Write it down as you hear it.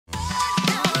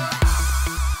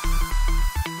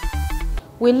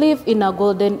We live in a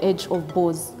golden age of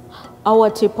booze. Our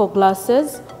tipo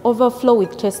glasses overflow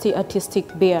with tasty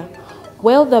artistic beer.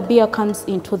 While the beer comes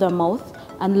into the mouth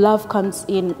and love comes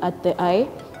in at the eye,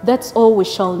 that's all we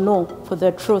shall know for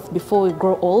the truth before we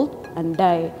grow old and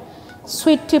die.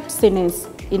 Sweet tipsiness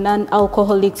in an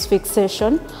alcoholic's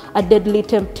fixation, a deadly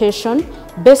temptation,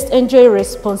 best enjoy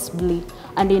responsibly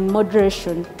and in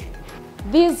moderation.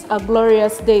 These are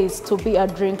glorious days to be a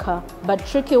drinker, but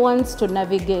tricky ones to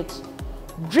navigate.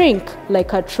 Drink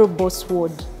like a true boss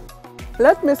would.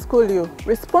 Let me school you.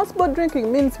 Responsible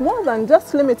drinking means more than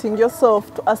just limiting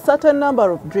yourself to a certain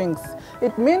number of drinks.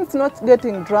 It means not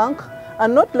getting drunk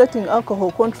and not letting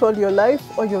alcohol control your life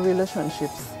or your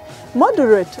relationships.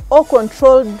 Moderate or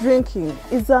controlled drinking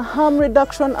is a harm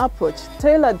reduction approach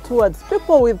tailored towards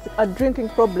people with a drinking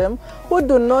problem who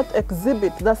do not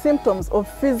exhibit the symptoms of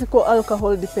physical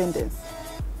alcohol dependence.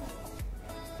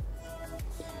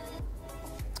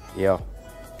 Yeah.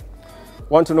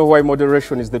 Want to know why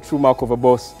moderation is the true mark of a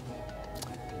boss?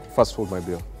 First, hold my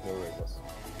beer.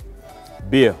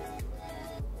 Beer,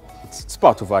 it's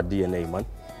part of our DNA, man.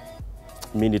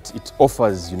 I mean, it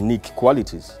offers unique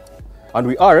qualities. And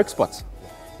we are experts,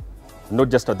 not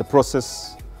just at the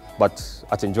process, but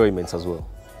at enjoyments as well.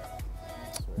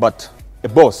 But a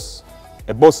boss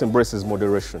embraces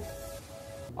moderation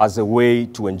as a way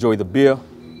to enjoy the beer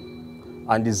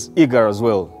and is eager as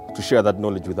well to share that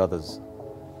knowledge with others.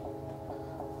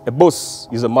 A boss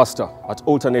is a master at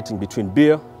alternating between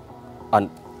beer and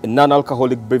a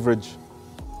non-alcoholic beverage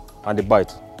and a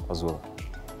bite as well.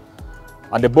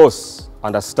 And a boss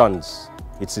understands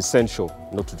it's essential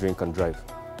not to drink and drive.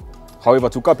 However,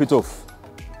 to cap it off,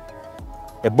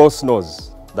 a boss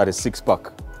knows that a six-pack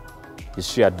is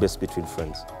shared best between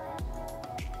friends.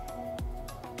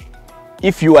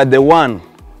 If you are the one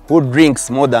who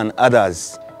drinks more than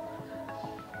others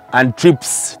and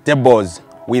trips tables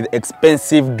with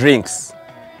expensive drinks,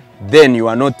 then you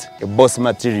are not a boss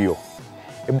material.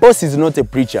 A boss is not a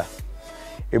preacher.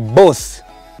 A boss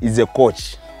is a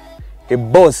coach. A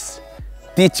boss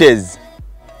teaches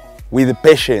with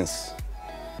patience,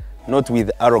 not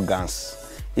with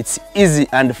arrogance. It's easy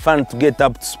and fun to get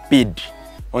up to speed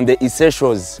on the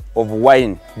essentials of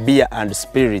wine, beer, and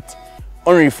spirit,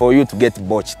 only for you to get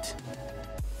botched.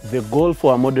 The goal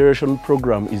for a moderation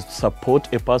program is to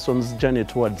support a person's journey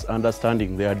towards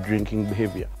understanding their drinking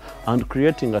behavior and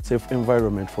creating a safe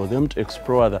environment for them to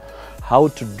explore how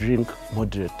to drink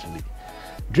moderately.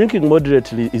 Drinking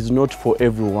moderately is not for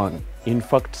everyone. In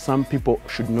fact, some people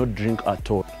should not drink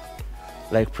at all,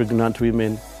 like pregnant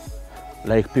women,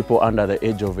 like people under the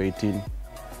age of 18,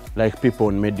 like people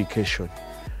on medication.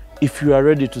 If you are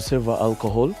ready to savor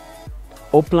alcohol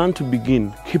or plan to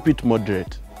begin, keep it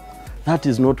moderate. That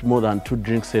is not more than 2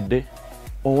 drinks a day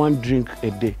or 1 drink a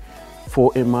day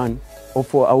for a man or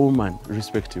for a woman,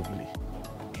 respectively.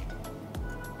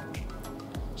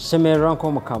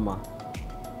 Shemeranko Makama.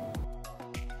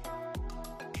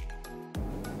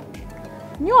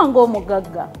 Nywango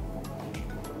mugaga.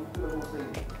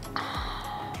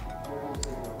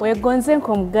 Wegonze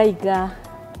nko mugaiga.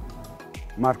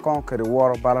 Marcon que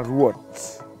war bala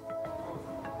ruot.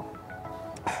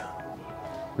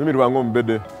 Mimi rwango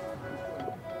mbede.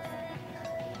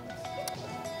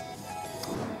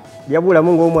 Yabula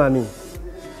Mungu omwami.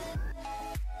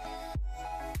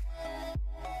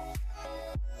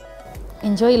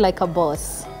 Enjoy like a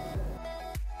boss.